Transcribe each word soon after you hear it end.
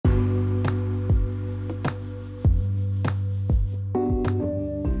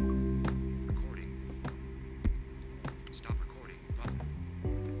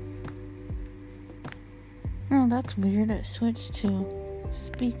that's weird. It switched to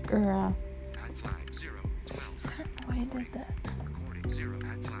speaker. Add flag 0, 12. I don't know why I did that. Recording 0.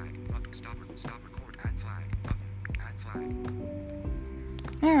 Add flag button. Stop record. Add flag button. Add flag.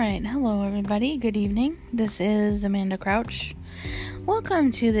 Alright, hello everybody. Good evening. This is Amanda Crouch.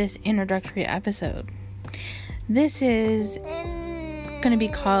 Welcome to this introductory episode. This is going to be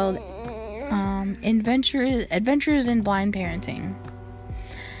called Adventures in Blind Parenting.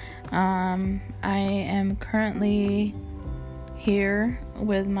 I am currently here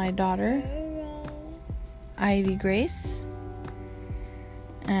with my daughter, Ivy Grace,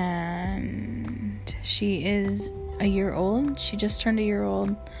 and she is a year old. She just turned a year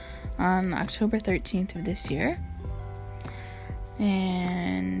old on October 13th of this year.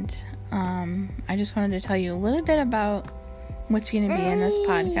 And I just wanted to tell you a little bit about what's going to be in this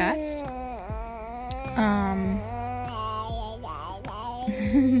podcast.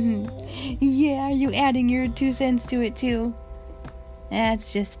 Yeah, are you adding your 2 cents to it too?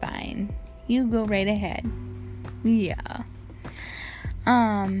 That's just fine. You go right ahead. Yeah.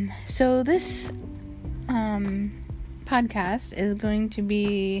 So this podcast is going to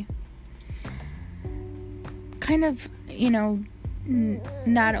be kind of,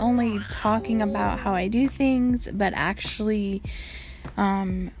 not only talking about how I do things, but actually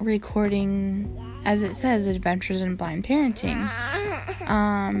recording, as it says, Adventures in Blind Parenting.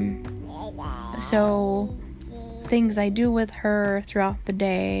 So things I do with her throughout the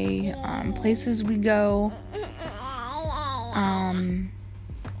day, places we go,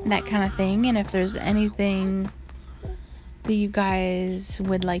 that kind of thing. And if there's anything that you guys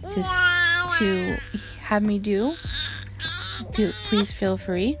would like to have me do, please feel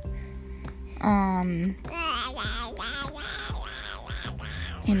free. I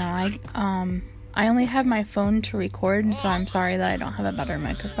only have my phone to record, so I'm sorry that I don't have a better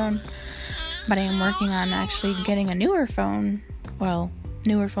microphone. But I am working on actually getting a newer phone. Well,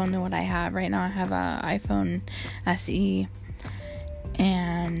 newer phone than what I have. Right now I have a iPhone SE.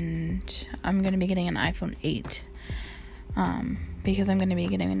 And I'm going to be getting an iPhone 8. Because I'm going to be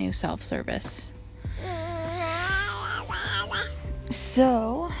getting a new self-service.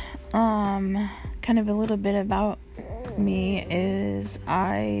 So, kind of a little bit about me is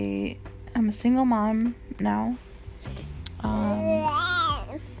I am a single mom now.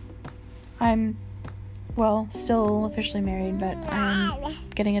 I'm, still officially married, but I'm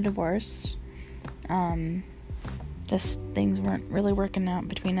getting a divorce. Just things weren't really working out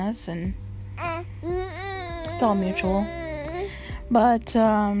between us, and it's all mutual. But,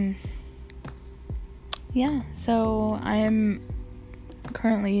 yeah, so I am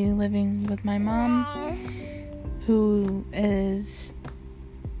currently living with my mom, who is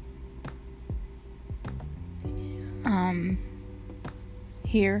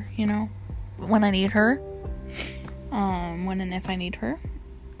here, when I need her, when and if I need her,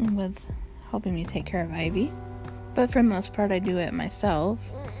 with helping me take care of Ivy. But for the most part, I do it myself.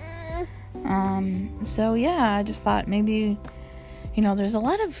 So yeah, I just thought maybe, there's a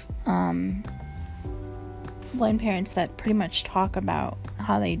lot of blind parents that pretty much talk about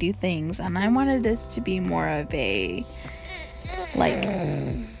how they do things, and I wanted this to be more of a,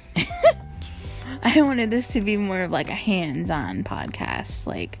 I wanted this to be more of a hands-on podcast,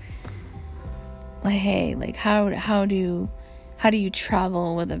 hey, how do you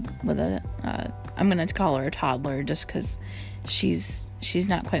travel with a I'm gonna call her a toddler just because she's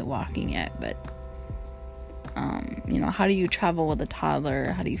not quite walking yet, but how do you travel with a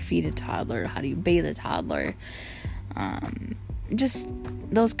toddler? How do you feed a toddler? How do you bathe a toddler? Just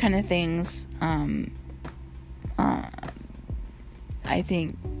those kind of things. I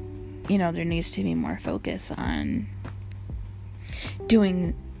think, there needs to be more focus on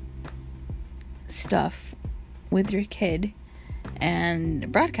doing stuff with your kid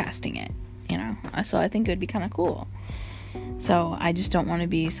and broadcasting it, So I think it would be kind of cool. So I just don't want to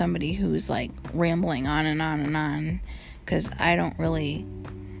be somebody who's rambling on and on and on, because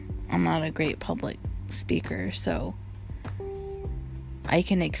I'm not a great public speaker, so I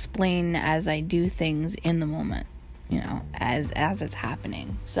can explain as I do things in the moment, as it's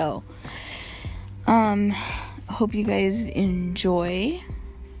happening. So hope you guys enjoy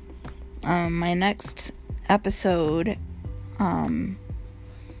my next episode,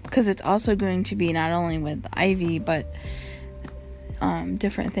 because it's also going to be not only with Ivy, but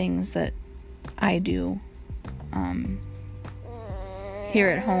different things that I do here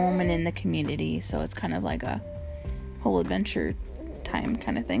at home and in the community. So it's kind of like a whole adventure time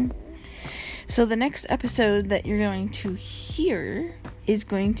kind of thing. So the next episode that you're going to hear is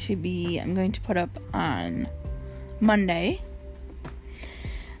going to be, I'm going to put up on Monday,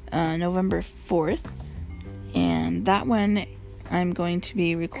 November 4th, And that one I'm going to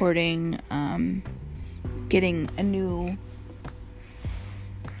be recording, getting a new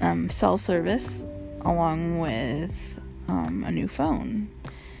cell service along with a new phone.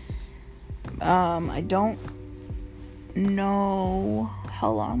 I don't know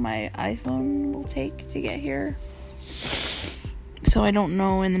how long my iPhone will take to get here, so I don't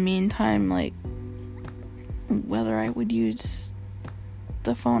know in the meantime like whether I would use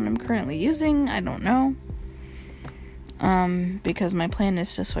the phone I'm currently using. I don't know, because my plan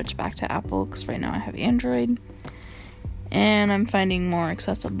is to switch back to Apple, because right now I have Android and I'm finding more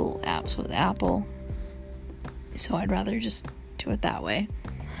accessible apps with Apple, so I'd rather just do it that way.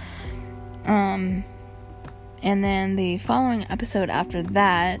 And then the following episode after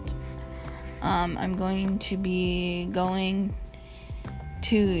that, I'm going to be going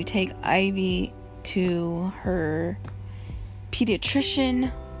to take Ivy to her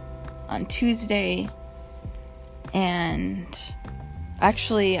pediatrician on Tuesday. And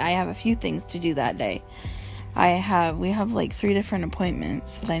actually, I have a few things to do that day. We have like 3 different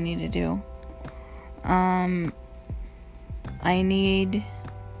appointments that I need to do.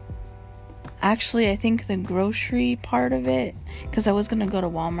 I think the grocery part of it, because I was going to go to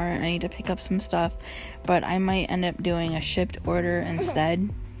Walmart, I need to pick up some stuff, but I might end up doing a shipped order instead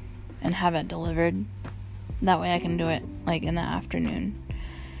and have it delivered. That way I can do it like in the afternoon,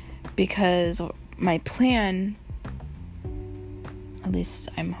 because my plan, at least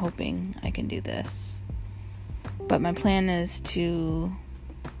I'm hoping I can do this, but my plan is to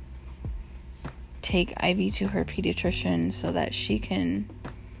take Ivy to her pediatrician so that she can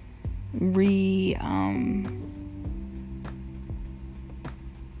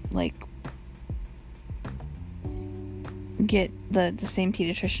get the same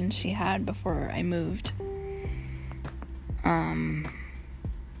pediatrician she had before I moved.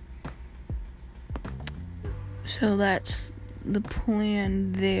 So that's the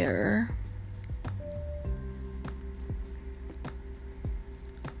plan there.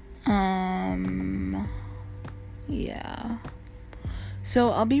 Yeah. So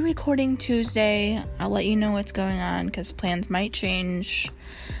I'll be recording Tuesday. I'll let you know what's going on, because plans might change.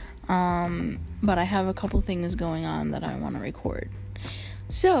 But I have a couple things going on that I want to record.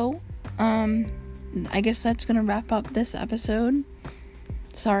 So, I guess that's going to wrap up this episode.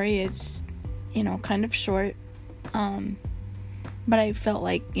 Sorry, it's, kind of short. But I felt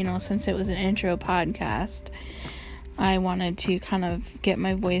like, since it was an intro podcast, I wanted to kind of get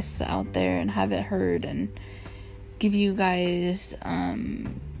my voice out there and have it heard and give you guys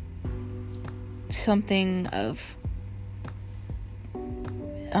something of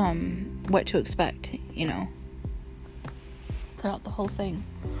what to expect, throughout the whole thing.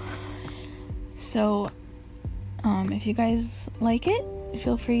 So if you guys like it,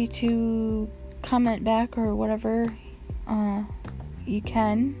 feel free to comment back or whatever you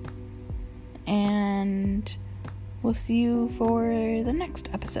can, and we'll see you for the next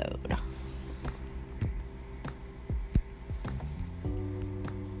episode.